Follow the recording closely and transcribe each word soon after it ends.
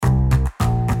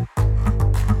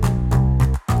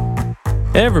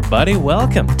Hey everybody,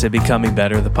 welcome to Becoming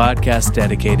Better, the podcast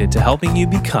dedicated to helping you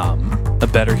become a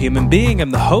better human being. I'm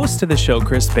the host of the show,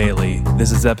 Chris Bailey.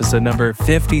 This is episode number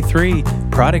 53,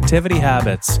 Productivity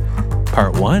Habits,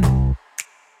 Part 1.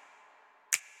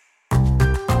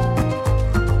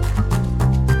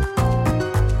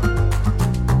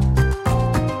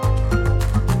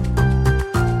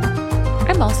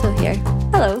 I'm also here.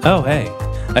 Hello. Oh, hey.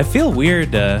 I feel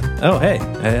weird.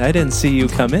 I didn't see you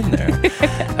come in there.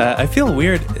 I feel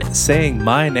weird saying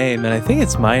my name, and I think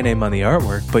it's my name on the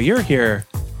artwork, but you're here,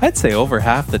 I'd say, over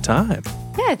half the time.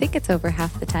 Yeah, I think it's over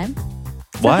half the time. So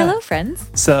Why? hello, friends.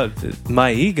 So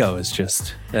my ego is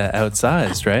just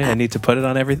outsized, right? I need to put it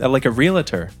on everything, like a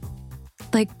realtor.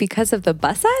 Like because of the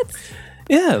bus ads?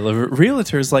 Yeah,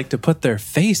 realtors like to put their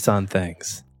face on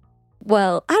things.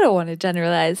 Well, I don't want to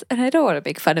generalize, and I don't want to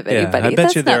make fun of anybody. I bet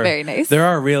That's you not very nice. There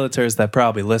are realtors that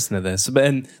probably listen to this,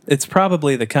 and it's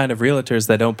probably the kind of realtors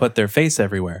that don't put their face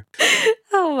everywhere.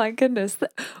 Oh my goodness.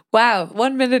 Wow,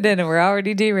 1 minute in and we're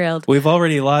already derailed. We've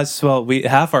already lost,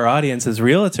 half our audience is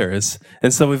realtors,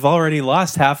 and so we've already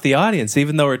lost half the audience,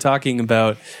 even though we're talking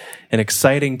about an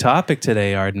exciting topic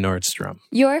today, Arden Nordstrom.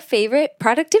 Your favorite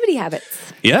productivity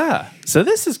habits. Yeah, so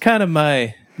this is kind of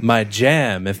my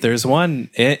jam. If there's one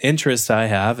interest I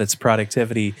have, it's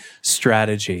productivity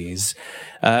strategies.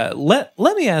 Let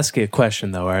me ask you a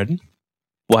question though, Arden,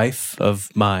 wife of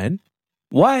mine.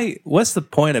 What's the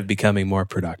point of becoming more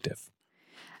productive?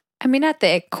 I mean, at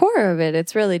the core of it,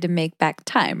 it's really to make back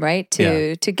time, right?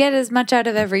 To get as much out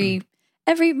of every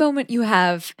moment you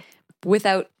have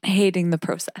without hating the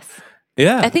process.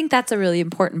 Yeah. I think that's a really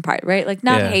important part, right? Like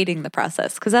not hating the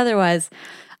process, because otherwise,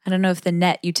 I don't know if the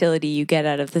net utility you get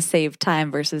out of the saved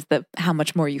time versus how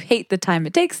much more you hate the time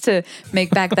it takes to make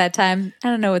back that time.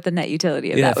 I don't know what the net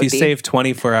utility of that would be. If you save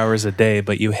 24 hours a day,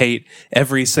 but you hate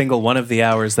every single one of the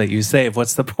hours that you save,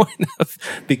 what's the point of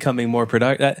becoming more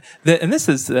productive? And this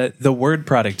is the word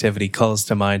productivity calls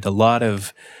to mind a lot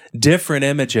of different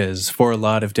images for a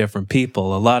lot of different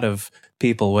people. A lot of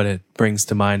people, what it brings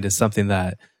to mind is something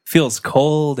that feels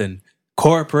cold and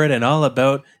corporate and all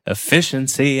about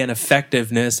efficiency and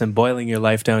effectiveness and boiling your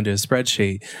life down to a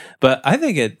spreadsheet. But I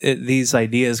think these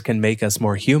ideas can make us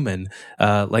more human.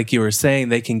 Like you were saying,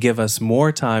 they can give us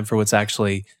more time for what's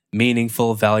actually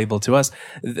meaningful, valuable to us.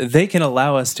 They can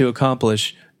allow us to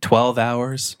accomplish 12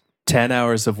 hours, 10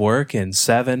 hours of work in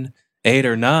 7, 8,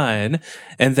 or 9,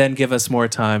 and then give us more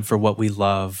time for what we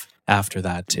love after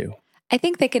that too. I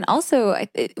think they can also,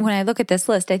 when I look at this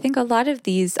list, I think a lot of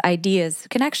these ideas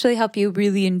can actually help you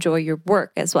really enjoy your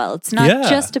work as well. It's not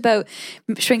just about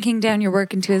shrinking down your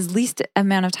work into as least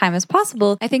amount of time as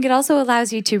possible. I think it also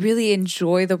allows you to really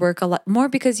enjoy the work a lot more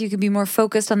because you can be more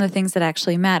focused on the things that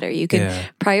actually matter. You can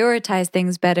prioritize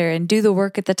things better and do the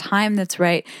work at the time that's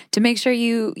right to make sure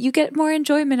you get more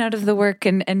enjoyment out of the work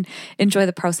and enjoy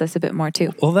the process a bit more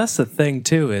too. Well, that's the thing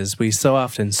too, is we so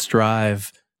often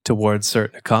strive towards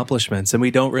certain accomplishments and we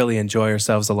don't really enjoy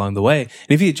ourselves along the way. And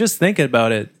if you just think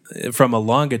about it from a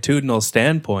longitudinal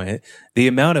standpoint, the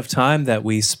amount of time that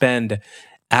we spend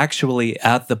actually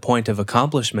at the point of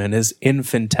accomplishment is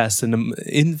what's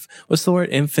the word?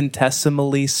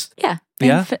 Infinitesimally.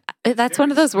 Yeah. That's one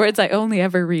of those words I only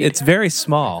ever read. It's very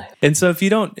small. And so if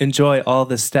you don't enjoy all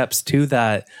the steps to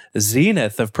that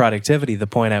zenith of productivity, the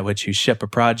point at which you ship a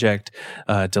project,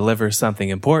 deliver something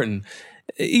important,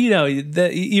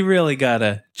 you really got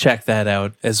to check that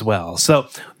out as well. So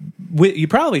you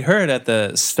probably heard at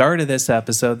the start of this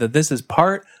episode that this is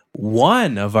part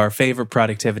 1 of our favorite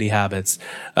productivity habits.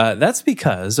 That's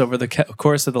because over the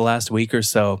course of the last week or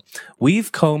so,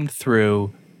 we've combed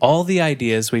through all the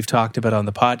ideas we've talked about on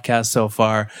the podcast so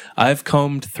far. I've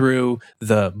combed through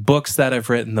the books that I've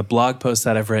written, the blog posts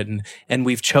that I've written, and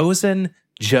we've chosen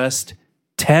just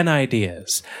 10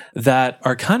 ideas that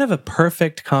are kind of a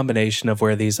perfect combination of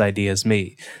where these ideas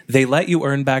meet. They let you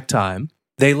earn back time.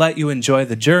 They let you enjoy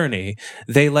the journey.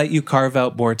 They let you carve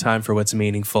out more time for what's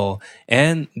meaningful.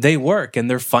 And they work and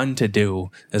they're fun to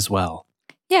do as well.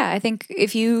 Yeah, I think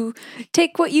if you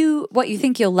take what you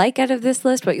think you'll like out of this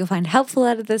list, what you'll find helpful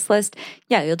out of this list,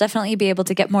 you'll definitely be able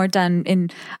to get more done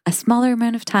in a smaller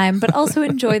amount of time, but also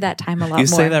enjoy that time a lot more. You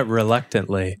say that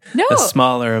reluctantly. No. A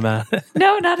smaller amount.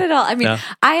 No, not at all. I mean,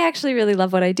 I actually really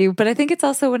love what I do, but I think it's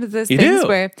also one of those things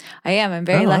where I'm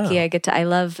very lucky. Wow. I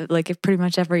love pretty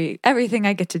much everything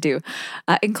I get to do,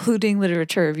 including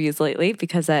literature reviews lately,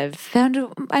 because I've found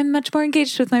I'm much more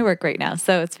engaged with my work right now.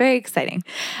 So it's very exciting.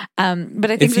 But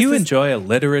I think if you enjoy a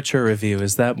literature review,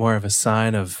 is that more of a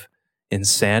sign of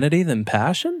insanity than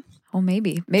passion? Oh,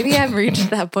 maybe I've reached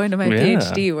that point of my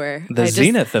PhD where the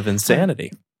zenith of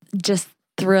insanity. Just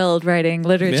thrilled writing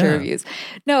literature reviews.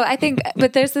 No, I think,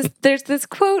 but there's this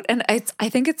quote, and I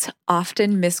think it's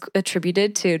often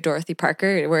misattributed to Dorothy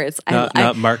Parker, where it's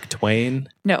not Mark Twain.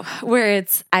 No, where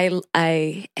it's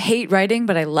I hate writing,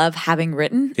 but I love having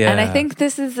written. Yeah. And I think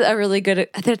this is a really good,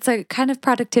 it's a kind of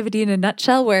productivity in a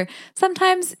nutshell, where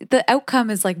sometimes the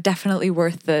outcome is like definitely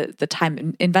worth the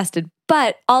time invested.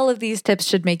 But all of these tips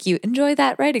should make you enjoy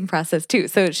that writing process too.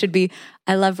 So it should be,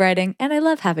 I love writing and I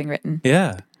love having written.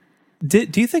 Yeah. Do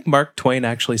you think Mark Twain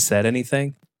actually said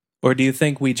anything? Or do you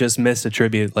think we just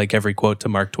misattribute like every quote to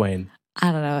Mark Twain?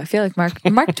 I don't know. I feel like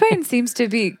Mark Twain seems to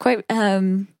be quite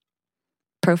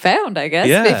profound, I guess,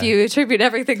 if you attribute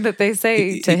everything that they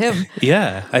say to him.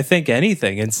 Yeah, I think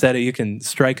anything. Instead of, you can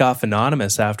strike off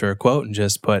anonymous after a quote and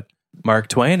just put Mark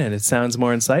Twain, and it sounds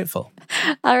more insightful.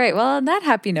 All right. Well, on that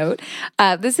happy note,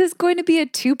 this is going to be a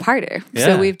two-parter. Yeah.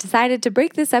 So we've decided to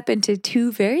break this up into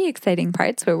two very exciting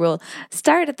parts, where we'll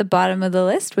start at the bottom of the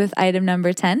list with item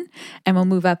number 10, and we'll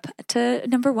move up to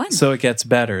number 1. So it gets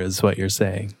better, is what you're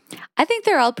saying. I think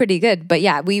they're all pretty good, but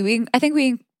yeah, I think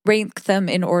we rank them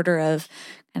in order of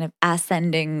kind of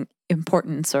ascending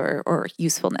importance or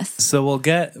usefulness. So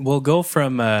we'll go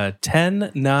from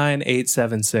 10, 9, 8,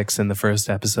 7, 6 in the first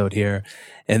episode here,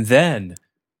 and then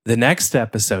the next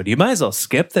episode, you might as well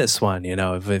skip this one. You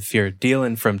know, if you're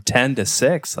dealing from 10 to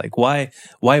 6, like why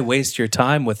waste your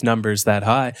time with numbers that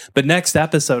high? But next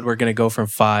episode, we're going to go from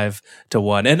 5 to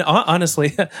 1. And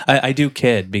honestly, I do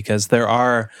kid, because there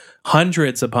are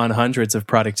hundreds upon hundreds of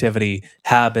productivity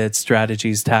habits,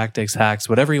 strategies, tactics, hacks,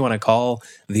 whatever you want to call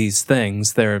these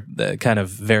things. They're kind of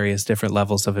various different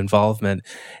levels of involvement.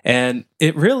 And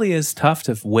it really is tough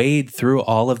to wade through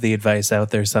all of the advice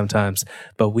out there sometimes,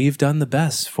 but we've done the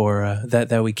best for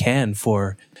that we can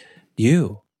for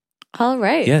you. All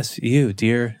right. Yes, you,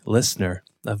 dear listener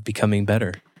of Becoming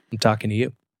Better. I'm talking to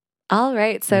you. All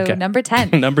right. So number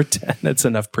 10. Number 10. That's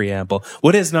enough preamble.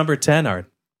 What is number 10, Art?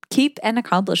 Keep an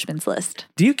accomplishments list.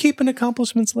 Do you keep an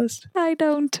accomplishments list? I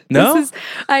don't. No?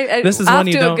 This is one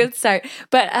you don't. Off to a good start.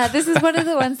 But this is one of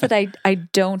the ones that I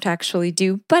don't actually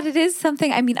do. But it is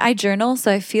something, I mean, I journal,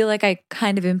 so I feel like I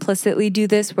kind of implicitly do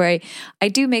this, where I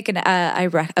do make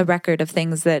a record of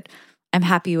things that I'm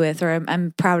happy with, or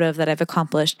I'm proud of, that I've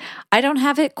accomplished. I don't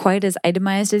have it quite as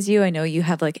itemized as you. I know you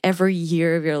have like every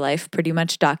year of your life pretty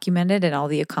much documented, and all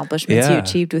the accomplishments you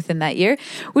achieved within that year,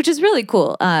 which is really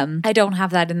cool. I don't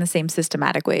have that in the same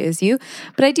systematic way as you,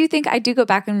 but I do think I do go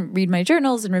back and read my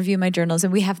journals and review my journals.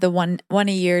 And we have the one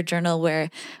a year journal where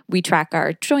we track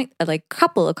our joint, like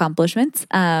couple accomplishments,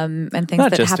 and things Not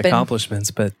that just happen. Accomplishments,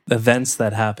 but events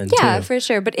that happen too. Yeah, for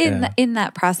sure. But in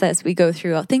that process, we go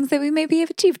through all things that we maybe have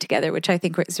achieved together, which I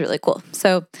think is really cool.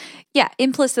 So yeah,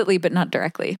 implicitly, but not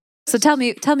directly. So tell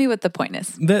me what the point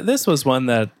is. This was one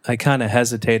that I kind of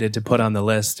hesitated to put on the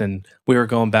list, and we were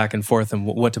going back and forth on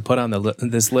what to put on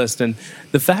this list. And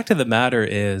the fact of the matter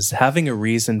is, having a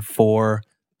reason for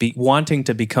wanting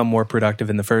to become more productive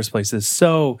in the first place is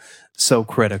so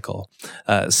critical.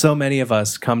 So many of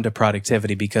us come to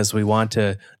productivity because we want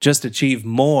to just achieve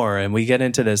more, and we get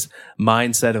into this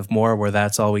mindset of more where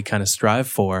that's all we kind of strive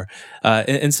for.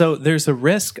 And so there's a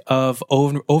risk of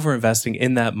over-investing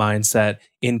in that mindset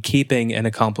in keeping an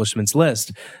accomplishments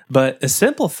list. But a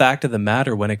simple fact of the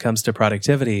matter when it comes to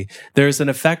productivity, there's an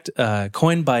effect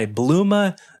coined by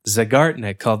Bluma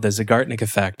Zygarnik called the Zygarnik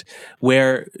effect,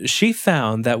 where she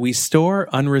found that we store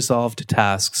unresolved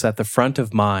tasks at the front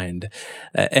of mind,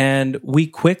 and we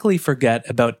quickly forget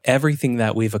about everything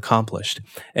that we've accomplished.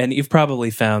 And you've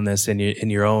probably found this in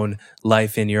your own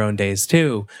life, in your own days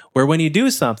too, where when you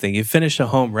do something, you finish a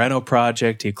home reno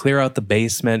project, you clear out the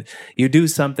basement, you do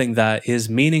something that is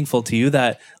meaningful to you,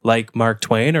 that, like Mark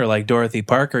Twain or like Dorothy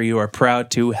Parker, you are proud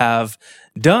to have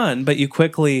done, but you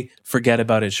quickly forget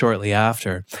about it shortly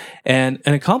after. And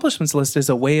an accomplishments list is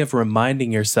a way of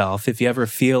reminding yourself, if you ever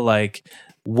feel like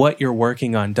what you're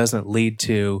working on doesn't lead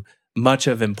to much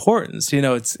of importance. You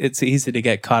know, it's easy to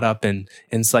get caught up in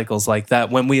cycles like that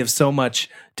when we have so much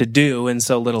to do and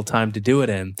so little time to do it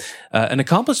in. An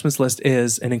accomplishments list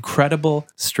is an incredible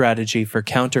strategy for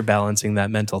counterbalancing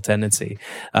that mental tendency.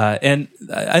 And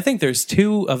I think there's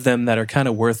two of them that are kind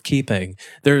of worth keeping.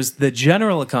 There's the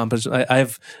general accomplishment. I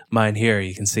have mine here.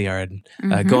 You can see, Arden,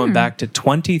 going back to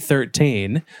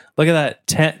 2013. Look at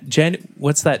that.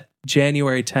 What's that?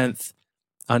 January 10th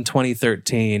on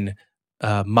 2013.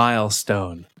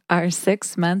 Milestone. Our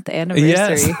 6-month anniversary.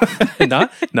 Yes.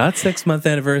 not 6-month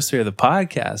anniversary of the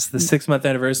podcast, the 6-month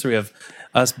anniversary of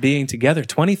us being together.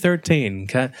 2013,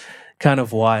 kind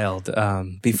of wild.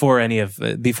 Before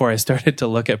I started to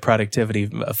look at productivity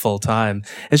full time,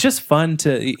 it's just fun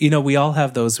to, we all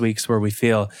have those weeks where we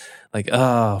feel like,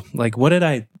 oh, like what did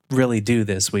I really do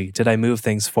this week? Did I move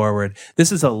things forward?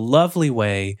 This is a lovely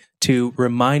way to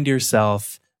remind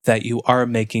yourself that you are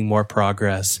making more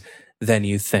progress than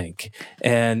you think.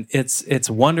 And it's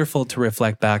wonderful to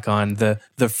reflect back on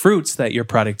the fruits that your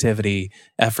productivity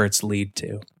efforts lead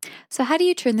to. So how do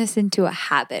you turn this into a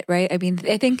habit, right? I mean,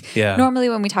 I think normally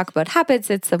when we talk about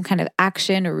habits, it's some kind of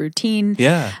action or routine.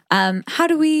 Yeah. How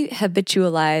do we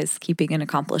habitualize keeping an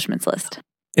accomplishments list?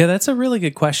 Yeah, that's a really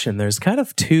good question. There's kind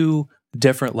of two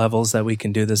different levels that we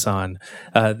can do this on.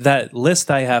 That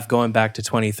list I have going back to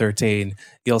 2013,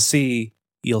 you'll see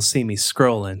me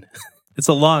scrolling. It's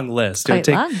a long list. It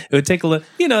would take a look.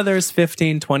 There's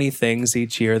 15, 20 things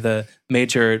each year, the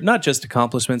major, not just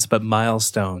accomplishments, but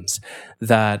milestones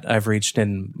that I've reached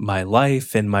in my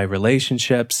life, in my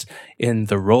relationships, in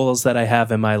the roles that I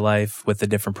have in my life, with the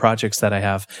different projects that I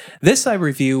have. This I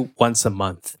review once a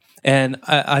month. And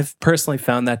I've personally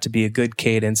found that to be a good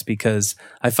cadence because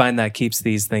I find that keeps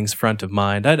these things front of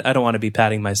mind. I don't want to be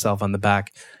patting myself on the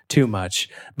back too much.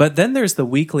 But then there's the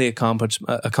weekly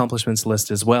accomplishments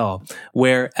list as well,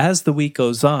 where as the week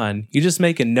goes on, you just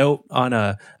make a note on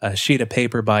a sheet of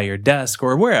paper by your desk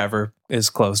or wherever is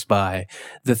close by,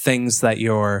 the things that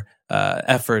your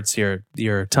efforts,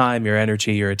 your time, your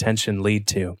energy, your attention lead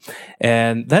to.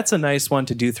 And that's a nice one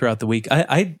to do throughout the week.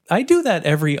 I do that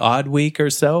every odd week or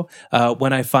so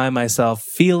when I find myself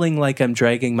feeling like I'm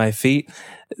dragging my feet.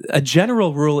 A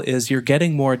general rule is you're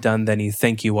getting more done than you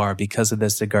think you are because of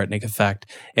this Zeigarnik effect.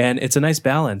 And it's a nice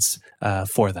balance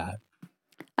for that.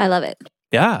 I love it.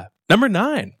 Yeah. Number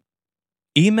 9,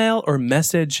 email or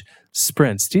message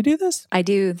sprints. Do you do this? I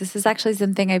do. This is actually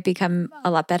something I've become a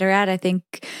lot better at. I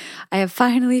think I have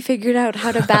finally figured out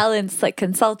how to balance like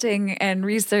consulting and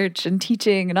research and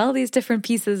teaching and all these different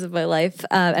pieces of my life.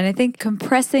 And I think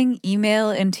compressing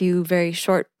email into very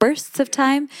short bursts of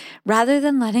time rather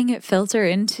than letting it filter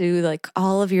into like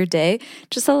all of your day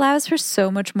just allows for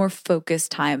so much more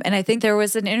focused time. And I think there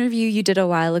was an interview you did a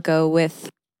while ago with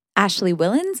Ashley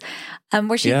Whillans,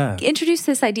 where she introduced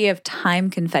this idea of time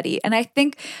confetti. And I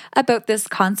think about this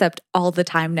concept all the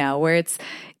time now, where it's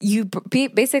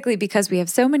basically because we have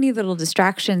so many little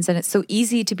distractions and it's so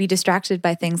easy to be distracted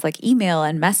by things like email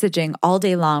and messaging all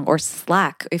day long, or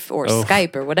Slack or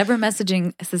Skype or whatever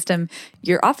messaging system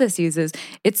your office uses.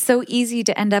 It's so easy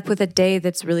to end up with a day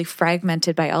that's really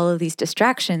fragmented by all of these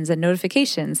distractions and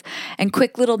notifications and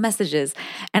quick little messages.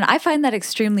 And I find that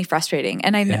extremely frustrating.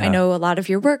 And I know a lot of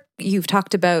your work, you've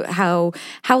talked about how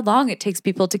long it takes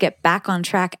people to get back on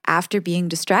track after being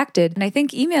distracted. And I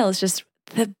think email is just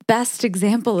the best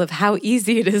example of how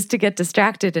easy it is to get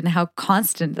distracted and how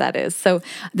constant that is. So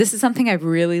this is something I've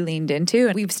really leaned into.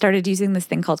 And we've started using this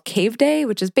thing called Cave Day,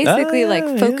 which is basically like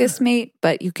Focusmate,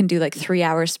 but you can do like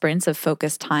 3-hour sprints of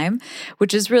focused time,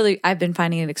 which is really, I've been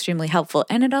finding it extremely helpful.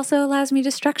 And it also allows me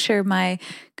to structure my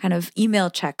kind of email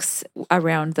checks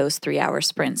around those 3-hour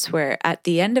sprints, where at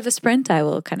the end of a sprint, I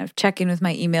will kind of check in with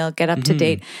my email, get up to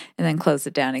date, and then close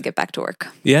it down and get back to work.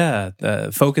 Yeah,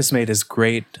 Focusmate is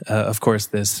great. Of course,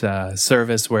 this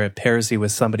service where it pairs you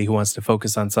with somebody who wants to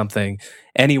focus on something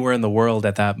anywhere in the world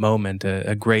at that moment,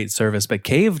 a great service. But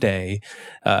Cave Day,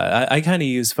 I kind of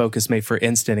use Focusmate for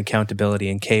instant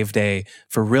accountability, and Cave Day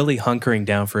for really hunkering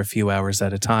down for a few hours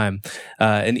at a time.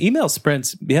 And email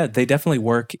sprints, they definitely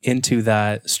work into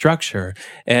that structure.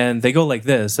 And they go like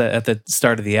this: at the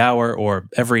start of the hour or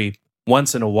every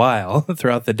once in a while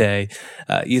throughout the day,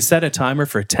 you set a timer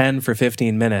for 10 for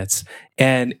 15 minutes.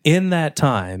 And in that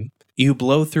time, you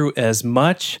blow through as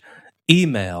much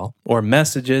email or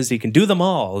messages. You can do them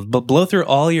all, but blow through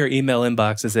all your email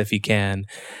inboxes if you can.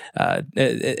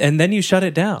 And then you shut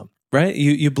it down. Right?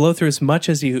 You blow through as much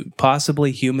as you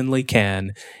possibly humanly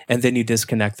can, and then you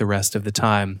disconnect the rest of the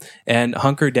time and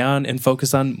hunker down and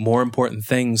focus on more important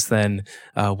things than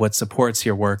what supports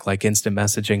your work, like instant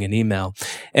messaging and email.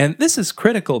 And this is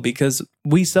critical because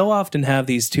we so often have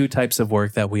these two types of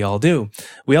work that we all do.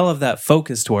 We all have that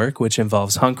focused work, which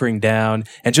involves hunkering down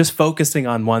and just focusing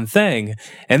on one thing.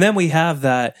 And then we have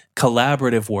that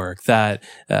collaborative work that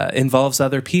involves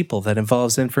other people, that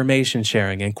involves information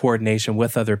sharing and coordination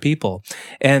with other people.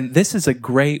 And this is a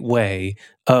great way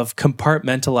of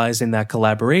compartmentalizing that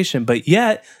collaboration. But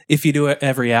yet, if you do it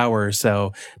every hour or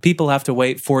so, people have to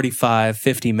wait 45,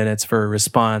 50 minutes for a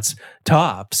response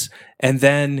tops. And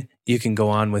then you can go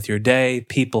on with your day.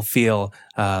 People feel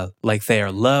like they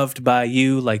are loved by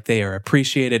you, like they are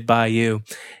appreciated by you,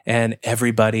 and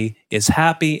everybody is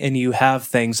happy, and you have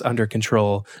things under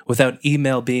control without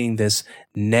email being this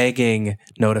nagging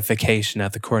notification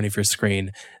at the corner of your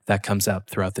screen that comes up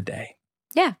throughout the day.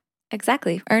 Yeah.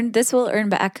 Exactly. This will earn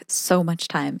back so much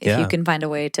time if you can find a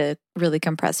way to really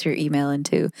compress your email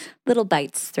into little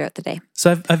bites throughout the day.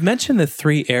 So I've mentioned the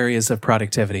 3 areas of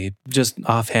productivity just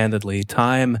offhandedly: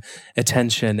 time,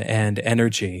 attention, and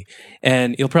energy.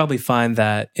 And you'll probably find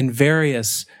that in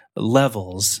various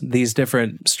levels, these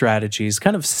different strategies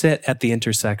kind of sit at the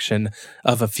intersection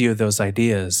of a few of those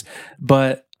ideas.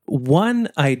 But one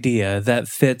idea that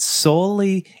fits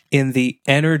solely in the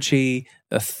energy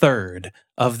third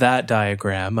of that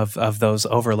diagram, of those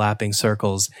overlapping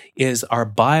circles, is our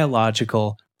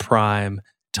biological prime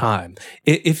time.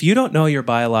 If you don't know your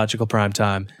biological prime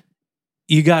time,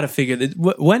 you got to figure that.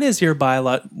 When is your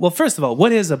Well, first of all,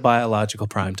 what is a biological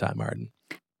prime time, Arden?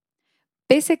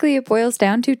 Basically, it boils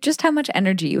down to just how much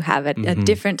energy you have at a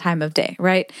different time of day,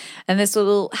 right? And this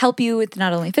will help you with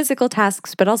not only physical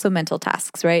tasks, but also mental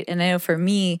tasks, right? And I know for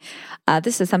me,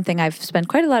 this is something I've spent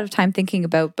quite a lot of time thinking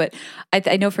about, but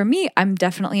I know for me, I'm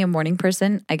definitely a morning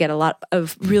person. I get a lot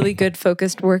of really good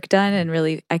focused work done, and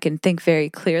really, I can think very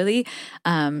clearly.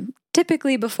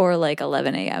 Typically before like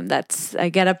 11 a.m. I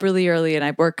get up really early and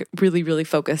I work really, really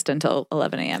focused until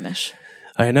 11 a.m.-ish.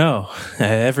 I know.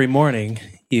 Every morning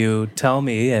you tell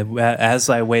me as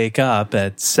I wake up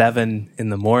at 7 in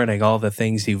the morning, all the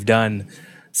things you've done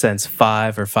since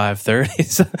 5 or 5:30.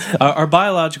 So our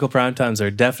biological prime times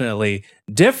are definitely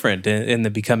different in the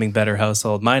Becoming Better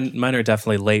household. Mine are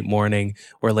definitely late morning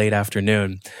or late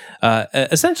afternoon.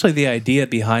 Essentially, the idea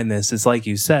behind this is, like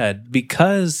you said,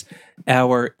 because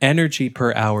our energy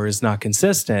per hour is not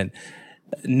consistent,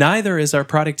 neither is our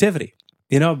productivity.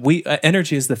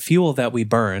 Energy is the fuel that we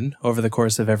burn over the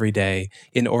course of every day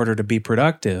in order to be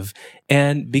productive.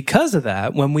 And because of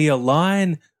that, when we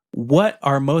align what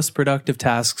our most productive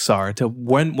tasks are to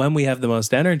when we have the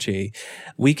most energy,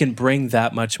 we can bring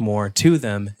that much more to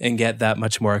them and get that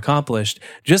much more accomplished,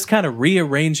 just kind of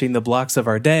rearranging the blocks of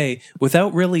our day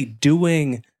without really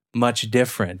doing much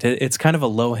different. It's kind of a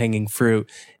low-hanging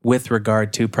fruit with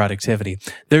regard to productivity.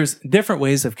 There's different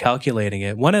ways of calculating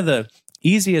it. One of the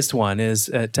easiest one is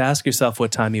to ask yourself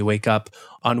what time you wake up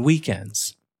on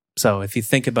weekends. So if you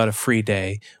think about a free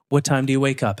day, what time do you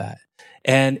wake up at?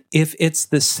 And if it's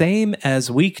the same as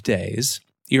weekdays,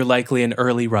 you're likely an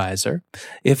early riser.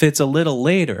 If it's a little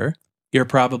later, you're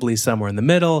probably somewhere in the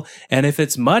middle. And if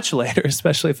it's much later,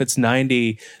 especially if it's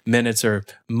 90 minutes or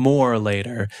more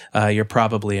later, you're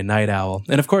probably a night owl.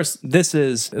 And of course,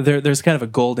 there's kind of a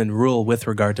golden rule with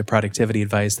regard to productivity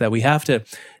advice that we have to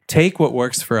take what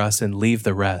works for us and leave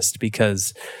the rest,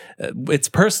 because it's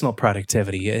personal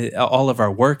productivity. All of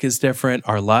our work is different.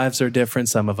 Our lives are different.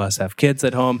 Some of us have kids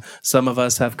at home. Some of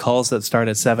us have calls that start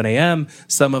at 7 a.m.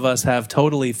 Some of us have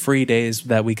totally free days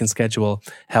that we can schedule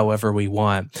however we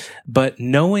want. But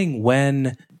knowing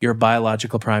when your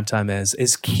biological prime time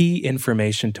is key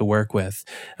information to work with.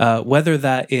 Whether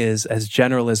that is as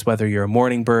general as whether you're a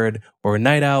morning bird or a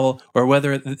night owl, or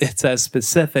whether it's as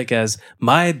specific as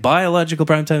my biological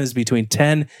prime time is between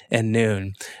 10 and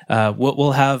noon.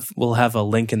 We'll have a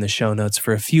link in the show notes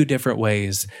for a few different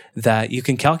ways that you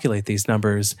can calculate these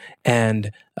numbers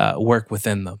and work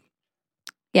within them.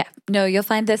 Yeah, no, you'll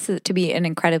find this to be an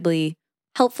incredibly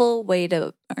helpful way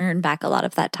to earn back a lot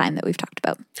of that time that we've talked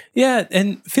about. Yeah,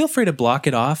 and feel free to block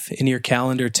it off in your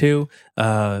calendar too.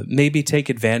 Maybe take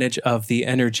advantage of the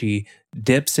energy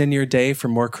dips in your day for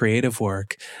more creative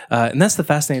work. And that's the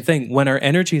fascinating thing. When our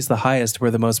energy is the highest,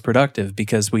 we're the most productive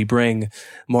because we bring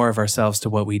more of ourselves to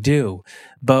what we do.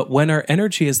 But when our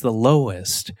energy is the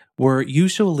lowest, we're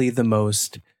usually the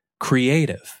most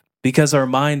creative, because our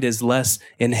mind is less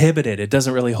inhibited. It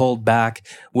doesn't really hold back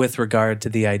with regard to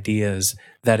the ideas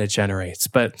that it generates.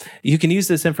 But you can use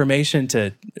this information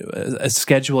to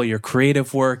schedule your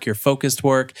creative work, your focused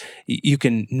work. You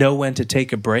can know when to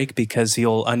take a break because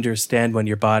you'll understand when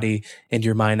your body and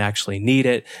your mind actually need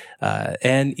it.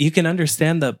 And you can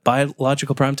understand the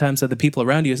biological prime times of the people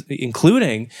around you,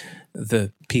 including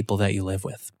the people that you live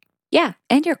with. Yeah,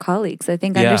 and your colleagues. I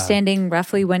think understanding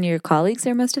roughly when your colleagues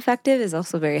are most effective is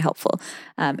also very helpful,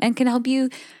 and can help you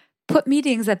put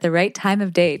meetings at the right time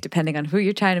of day, depending on who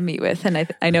you're trying to meet with. And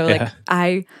I know,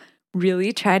 I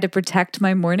really try to protect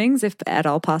my mornings if at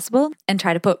all possible, and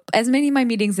try to put as many of my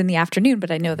meetings in the afternoon. But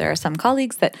I know there are some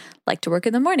colleagues that like to work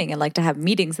in the morning and like to have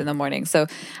meetings in the morning. So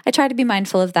I try to be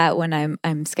mindful of that when I'm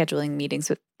scheduling meetings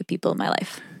with the people in my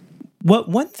life.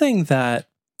 One thing that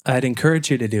I'd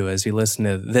encourage you to do as you listen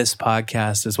to this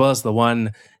podcast, as well as the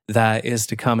one that is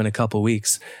to come in a couple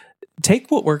weeks,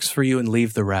 take what works for you and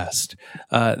leave the rest.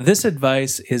 This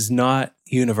advice is not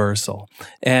universal.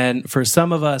 And for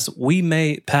some of us, we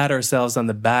may pat ourselves on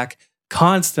the back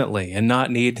constantly and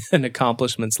not need an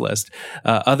accomplishments list.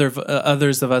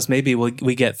 Others of us, maybe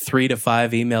we get 3 to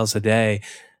 5 emails a day.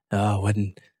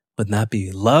 Wouldn't that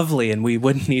be lovely? And we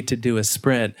wouldn't need to do a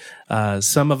sprint.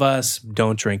 Some of us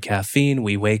don't drink caffeine.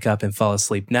 We wake up and fall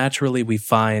asleep naturally. We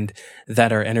find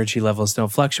that our energy levels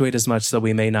don't fluctuate as much, so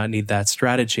we may not need that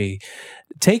strategy.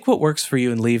 Take what works for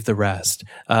you and leave the rest.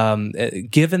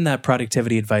 Given that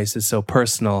productivity advice is so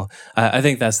personal, I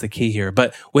think that's the key here.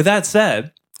 But with that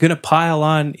said, going to pile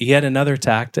on yet another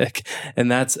tactic,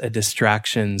 and that's a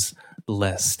distractions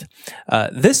list.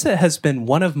 This has been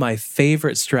one of my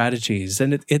favorite strategies,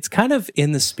 and it's kind of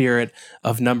in the spirit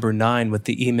of number 9 with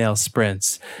the email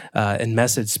sprints and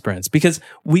message sprints, because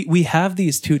we have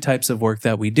these 2 types of work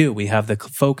that we do. We have the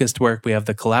focused work, we have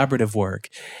the collaborative work,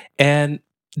 and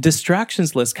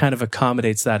distractions list kind of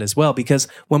accommodates that as well, because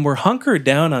when we're hunkered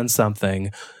down on something,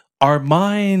 our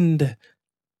mind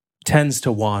tends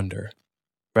to wander.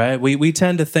 Right? We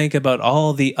tend to think about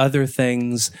all the other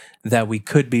things that we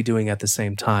could be doing at the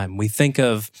same time. We think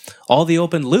of all the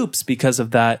open loops because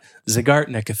of that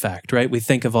Zeigarnik effect, right? We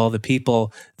think of all the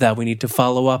people that we need to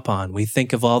follow up on. We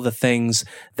think of all the things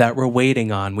that we're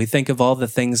waiting on. We think of all the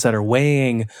things that are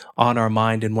weighing on our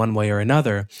mind in one way or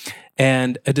another.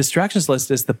 And a distractions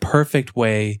list is the perfect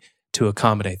way to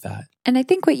accommodate that. And I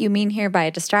think what you mean here by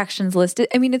a distractions list,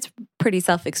 I mean, it's pretty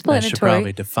self-explanatory. I should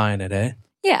probably define it, eh?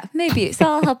 Yeah, maybe. So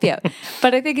I'll help you out.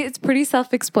 But I think it's pretty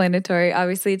self-explanatory.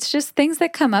 Obviously, it's just things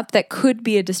that come up that could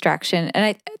be a distraction.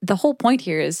 And the whole point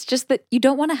here is just that you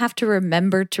don't want to have to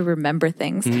remember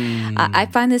things. I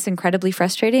find this incredibly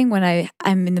frustrating when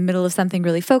I'm in the middle of something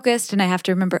really focused and I have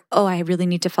to remember, I really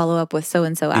need to follow up with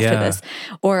so-and-so after this.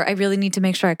 Or I really need to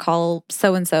make sure I call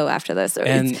so-and-so after this.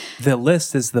 And the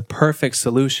list is the perfect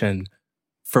solution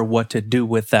for what to do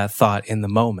with that thought in the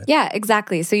moment. Yeah,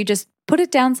 exactly. So you just put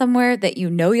it down somewhere that you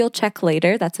know you'll check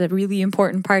later. That's a really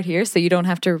important part here. So you don't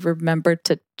have to remember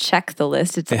to check the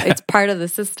list. It's part of the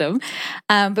system.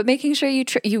 But making sure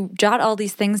you jot all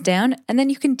these things down, and then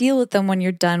you can deal with them when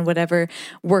you're done whatever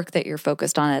work that you're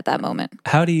focused on at that moment.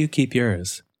 How do you keep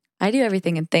yours? I do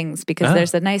everything in Things because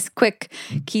there's a nice quick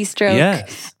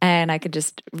keystroke and I could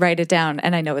just write it down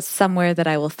and I know it's somewhere that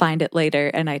I will find it later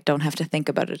and I don't have to think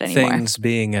about it anymore. Things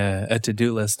being a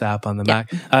to-do list app on the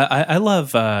Mac. I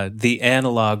love the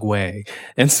analog way.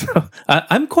 And so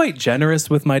I'm quite generous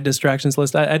with my distractions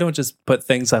list. I don't just put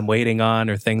things I'm waiting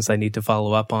on or things I need to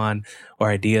follow up on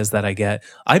or ideas that I get.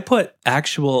 I put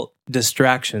actual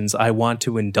distractions I want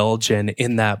to indulge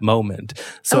in that moment.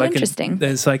 So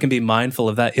I can be mindful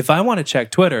of that. If I want to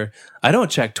check Twitter, I don't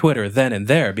check Twitter then and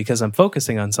there because I'm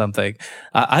focusing on something.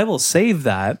 I will save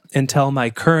that until my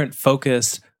current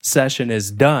focus session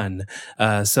is done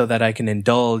so that I can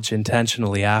indulge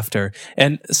intentionally after.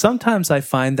 And sometimes I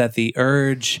find that the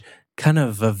urge kind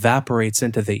of evaporates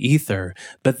into the ether.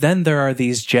 But then there are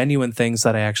these genuine things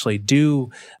that I actually do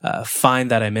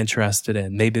find that I'm interested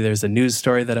in. Maybe there's a news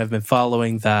story that I've been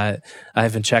following that I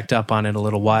haven't checked up on in a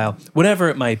little while. Whatever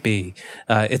it might be,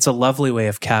 it's a lovely way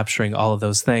of capturing all of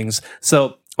those things.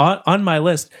 So on my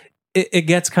list, it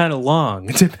gets kind of long,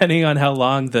 depending on how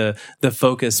long the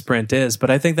focus sprint is. But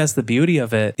I think that's the beauty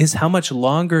of it, is how much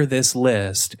longer this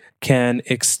list can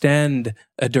extend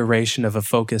a duration of a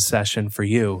focus session for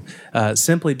you,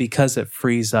 simply because it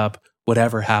frees up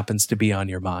whatever happens to be on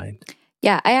your mind.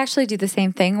 Yeah, I actually do the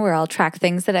same thing where I'll track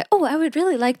things that I would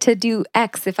really like to do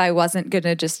X if I wasn't going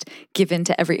to just give in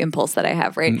to every impulse that I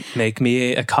have, right? Make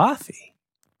me a coffee.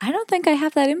 I don't think I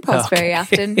have that impulse very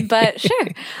often, but sure.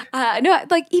 No,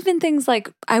 like even things like,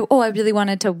 I really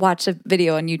wanted to watch a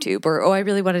video on YouTube or, I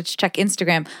really wanted to check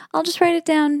Instagram. I'll just write it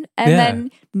down. And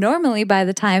then normally by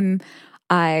the time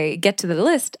I get to the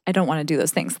list, I don't want to do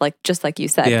those things, just like you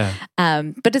said. Yeah.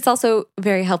 But it's also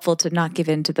very helpful to not give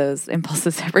in to those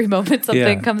impulses every moment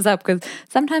something comes up, because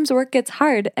sometimes work gets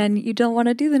hard and you don't want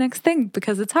to do the next thing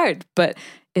because it's hard. But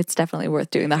it's definitely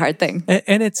worth doing the hard thing.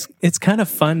 And it's kind of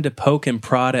fun to poke and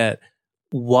prod at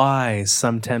why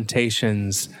some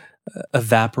temptations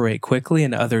evaporate quickly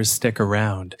and others stick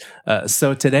around.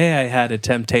 So today I had a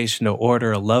temptation to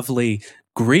order a lovely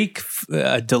Greek,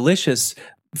 delicious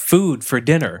food for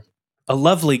dinner. A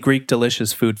lovely Greek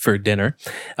delicious food for dinner.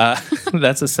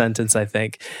 That's a sentence, I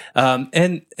think.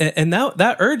 And now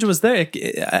that urge was there.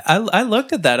 I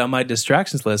looked at that on my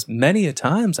distractions list many a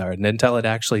times, Arden, until it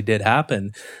actually did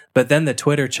happen. But then the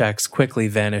Twitter checks quickly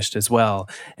vanished as well.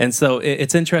 And so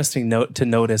it's interesting to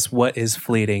notice what is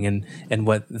fleeting and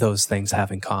what those things have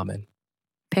in common.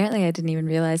 Apparently, I didn't even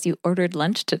realize you ordered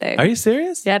lunch today. Are you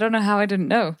serious? Yeah, I don't know how I didn't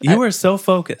know. You were so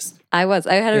focused. I was.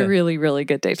 I had a really, really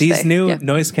good day today. These new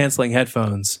noise-canceling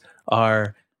headphones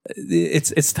are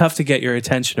it's tough to get your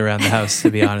attention around the house,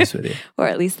 to be honest with you. Or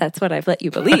at least that's what I've let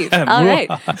you believe. All right.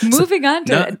 Moving on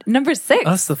to number 6.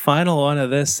 That's the final one of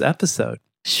this episode.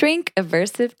 Shrink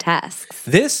aversive tasks.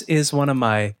 This is one of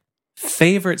my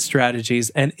favorite strategies,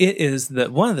 and it is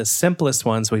one of the simplest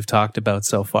ones we've talked about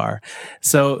so far.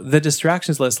 So the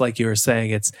distractions list, like you were saying,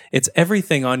 it's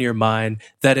everything on your mind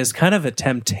that is kind of a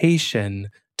temptation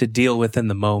to deal with in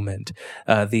the moment.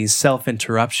 These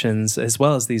self-interruptions, as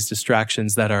well as these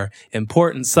distractions that are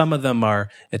important. Some of them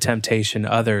are a temptation,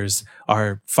 others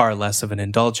are far less of an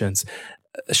indulgence.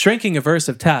 Shrinking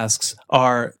aversive tasks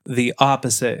are the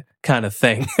opposite kind of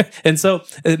thing. And so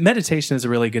meditation is a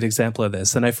really good example of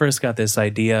this. And I first got this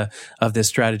idea of this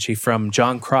strategy from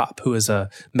John Kropp, who is a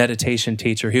meditation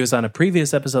teacher. He was on a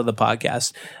previous episode of the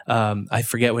podcast. I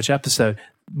forget which episode.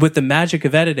 With the magic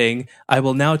of editing, I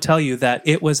will now tell you that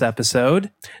it was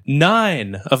episode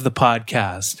 9 of the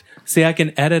podcast. See, I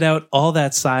can edit out all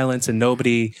that silence and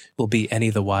nobody will be any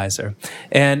the wiser.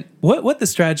 And what the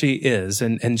strategy is,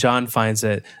 and John finds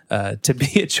it to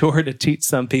be a chore to teach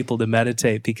some people to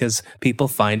meditate because people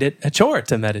find it a chore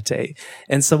to meditate.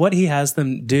 And so what he has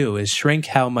them do is shrink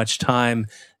how much time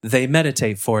they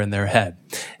meditate for in their head.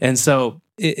 And so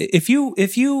if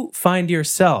you find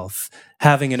yourself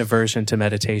having an aversion to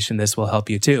meditation, this will help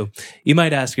you too. You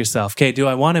might ask yourself, okay, do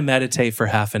I want to meditate for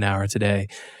half an hour today?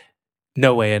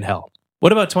 No way in hell.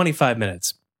 What about 25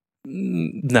 minutes?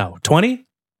 No. 20?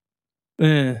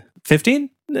 15?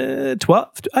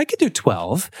 12? I could do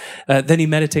 12. Then you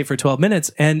meditate for 12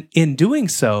 minutes. And in doing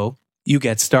so, you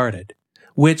get started,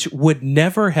 which would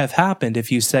never have happened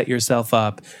if you set yourself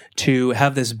up to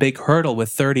have this big hurdle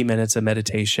with 30 minutes of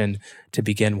meditation to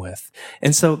begin with.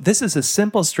 And so this is a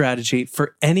simple strategy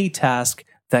for any task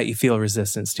that you feel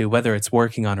resistance to, whether it's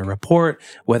working on a report,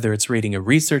 whether it's reading a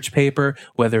research paper,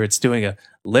 whether it's doing a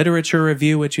literature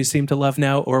review, which you seem to love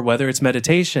now, or whether it's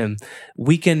meditation.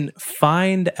 We can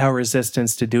find our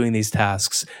resistance to doing these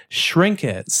tasks, shrink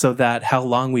it so that how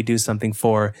long we do something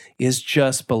for is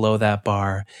just below that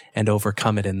bar, and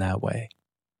overcome it in that way.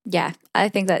 Yeah, I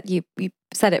think that you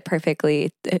said it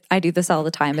perfectly. I do this all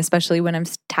the time, especially when I'm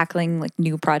tackling like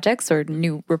new projects or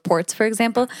new reports, for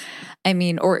example. I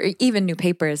mean, or even new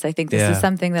papers. I think this is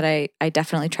something that I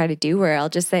definitely try to do, where I'll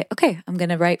just say, okay, I'm going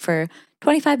to write for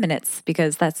 25 minutes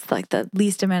because that's like the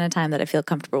least amount of time that I feel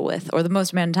comfortable with, or the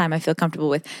most amount of time I feel comfortable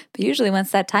with. But usually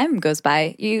once that time goes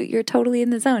by, you're totally in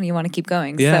the zone. You want to keep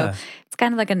going. Yeah. So it's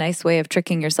kind of like a nice way of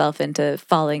tricking yourself into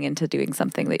falling into doing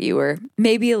something that you were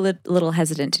maybe a little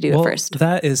hesitant to do at first.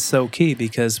 That is so key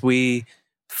because we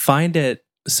find it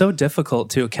so difficult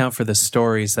to account for the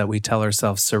stories that we tell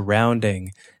ourselves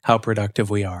surrounding how productive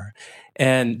we are.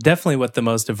 And definitely with the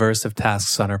most aversive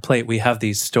tasks on our plate, we have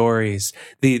these stories,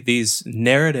 these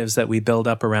narratives that we build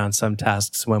up around some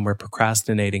tasks when we're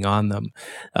procrastinating on them,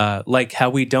 like how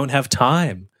we don't have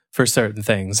time for certain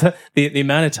things. The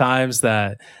amount of times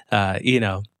that, I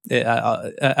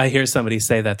hear somebody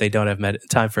say that they don't have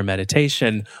time for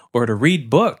meditation or to read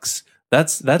books.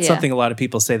 That's something a lot of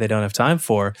people say they don't have time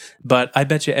for. But I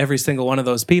bet you every single one of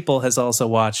those people has also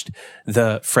watched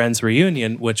the Friends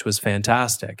reunion, which was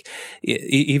fantastic.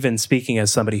 Even speaking as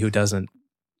somebody who doesn't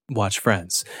watch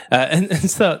Friends.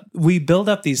 And so we build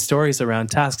up these stories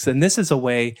around tasks, and this is a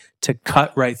way to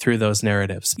cut right through those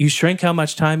narratives. You shrink how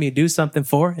much time you do something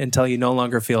for until you no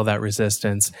longer feel that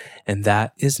resistance. And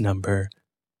that is number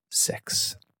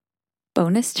 6.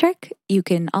 Bonus trick, you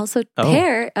can also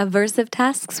pair aversive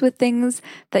tasks with things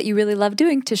that you really love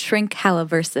doing to shrink how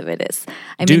aversive it is.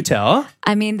 Do tell.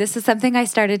 I mean, this is something I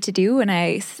started to do when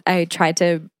I tried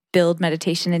to build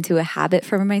meditation into a habit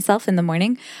for myself in the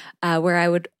morning, where I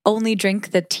would only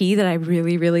drink the tea that I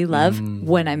really, really love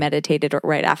when I meditated or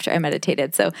right after I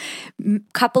meditated. So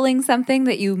coupling something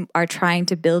that you are trying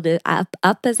to build it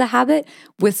up as a habit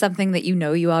with something that you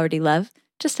know you already love,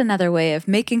 just another way of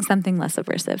making something less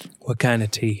aversive. What kind of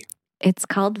tea? It's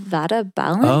called Vata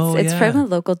Balance. It's from a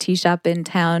local tea shop in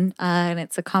town, and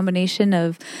it's a combination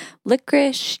of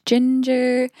licorice,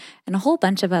 ginger, and a whole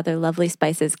bunch of other lovely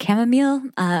spices, chamomile,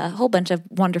 a whole bunch of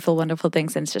wonderful, wonderful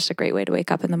things, and it's just a great way to wake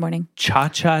up in the morning.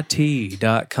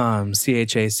 Chachatea.com,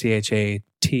 ChachaTea.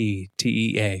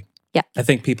 Yeah. I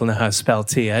think people know how to spell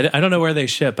tea. I don't know where they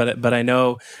ship, but I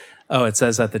know... Oh, it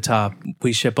says at the top,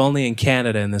 we ship only in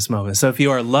Canada in this moment. So if you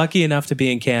are lucky enough to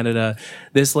be in Canada,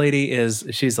 this lady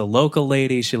she's a local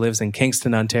lady. She lives in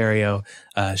Kingston, Ontario.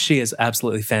 She is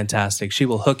absolutely fantastic. She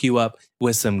will hook you up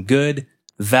with some good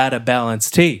Vata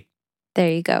Balance tea. There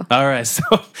you go. All right. So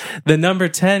the number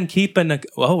 10,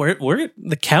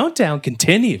 the countdown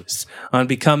continues on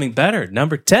becoming better.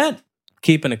 Number 10,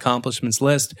 keep an accomplishments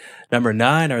list. Number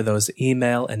 9 are those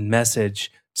email and message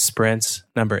sprints.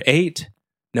 Number 8,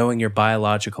 knowing your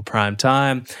biological prime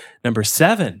time. Number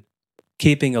 7,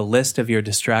 keeping a list of your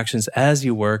distractions as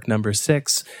you work. Number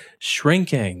 6,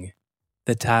 shrinking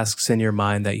the tasks in your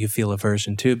mind that you feel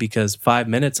aversion to, because 5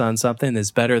 minutes on something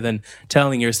is better than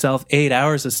telling yourself 8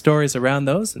 hours of stories around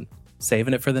those and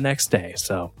saving it for the next day.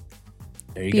 So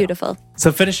there you Beautiful. go.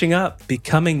 So finishing up,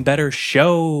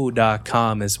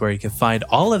 becomingbettershow.com is where you can find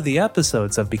all of the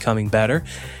episodes of Becoming Better.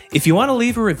 If you want to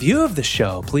leave a review of the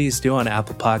show, please do on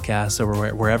Apple Podcasts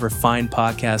or wherever fine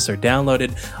podcasts are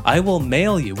downloaded. I will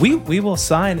mail you. We will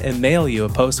sign and mail you a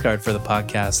postcard for the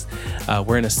podcast.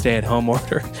 We're in a stay-at-home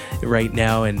order right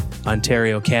now in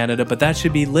Ontario, Canada, but that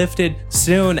should be lifted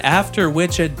soon, after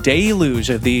which a deluge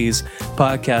of these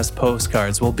podcast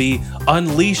postcards will be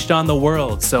unleashed on the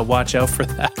world. So watch out for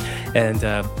that. And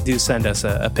do send us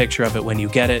a picture of it when you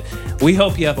get it. We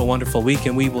hope you have a wonderful week,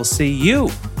 and we will see you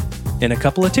in a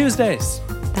couple of Tuesdays.